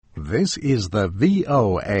This is the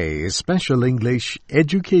VOA Special English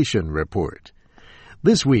Education Report.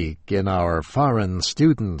 This week in our Foreign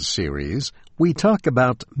Students series, we talk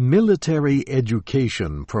about military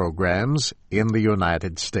education programs in the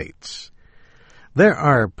United States. There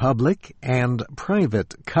are public and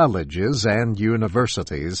private colleges and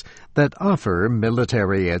universities that offer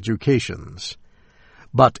military educations.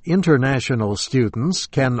 But international students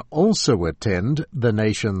can also attend the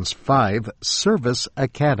nation's 5 service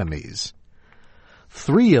academies.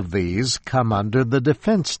 3 of these come under the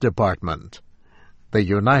Defense Department. The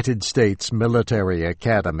United States Military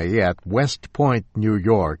Academy at West Point, New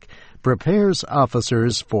York, prepares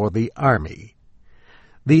officers for the Army.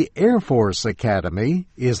 The Air Force Academy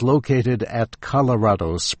is located at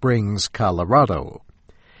Colorado Springs, Colorado,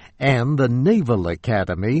 and the Naval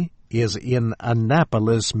Academy is in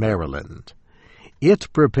Annapolis, Maryland. It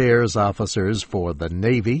prepares officers for the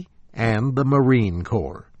Navy and the Marine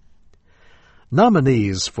Corps.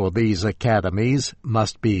 Nominees for these academies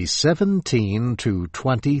must be 17 to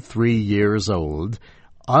 23 years old,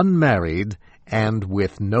 unmarried, and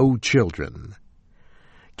with no children.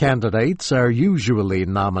 Candidates are usually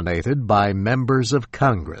nominated by members of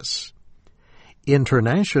Congress.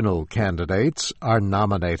 International candidates are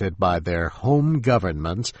nominated by their home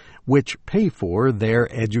governments, which pay for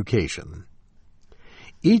their education.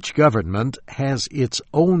 Each government has its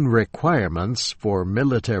own requirements for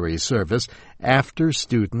military service after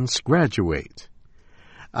students graduate.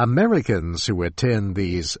 Americans who attend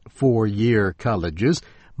these 4-year colleges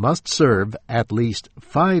must serve at least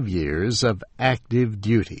 5 years of active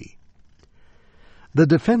duty. The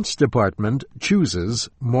Defense Department chooses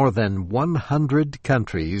more than 100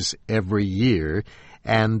 countries every year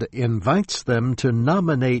and invites them to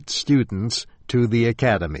nominate students to the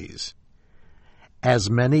academies. As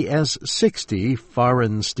many as 60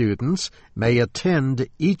 foreign students may attend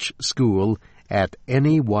each school at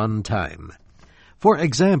any one time. For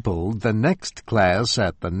example, the next class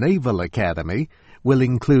at the Naval Academy will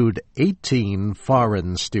include 18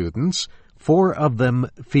 foreign students, 4 of them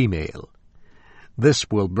female. This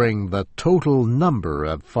will bring the total number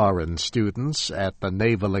of foreign students at the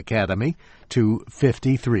Naval Academy to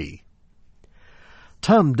 53.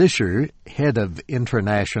 Tom Disher, head of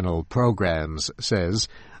international programs, says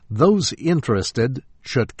those interested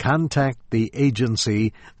should contact the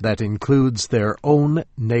agency that includes their own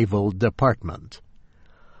naval department.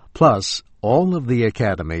 Plus, all of the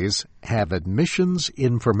academies have admissions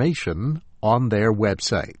information on their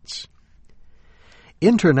websites.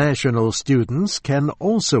 International students can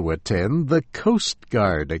also attend the Coast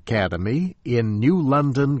Guard Academy in New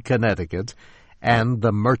London, Connecticut, and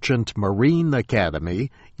the Merchant Marine Academy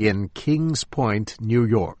in Kings Point, New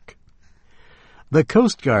York. The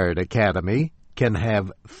Coast Guard Academy can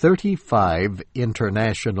have 35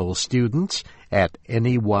 international students at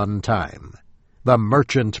any one time. The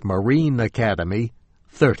Merchant Marine Academy,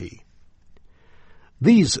 30.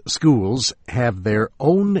 These schools have their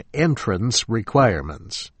own entrance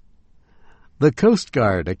requirements. The Coast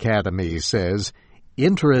Guard Academy says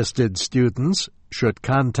interested students should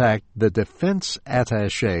contact the defense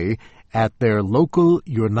attaché at their local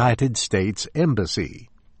United States Embassy.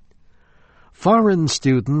 Foreign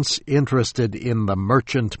students interested in the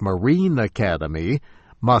Merchant Marine Academy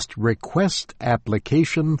must request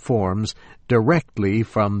application forms directly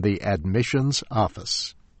from the admissions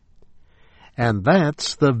office. And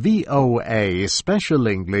that's the VOA Special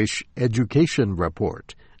English Education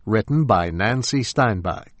Report, written by Nancy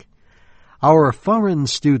Steinbach. Our Foreign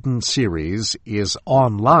Student Series is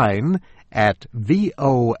online at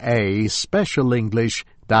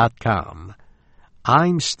voaspecialenglish.com.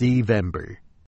 I'm Steve Ember.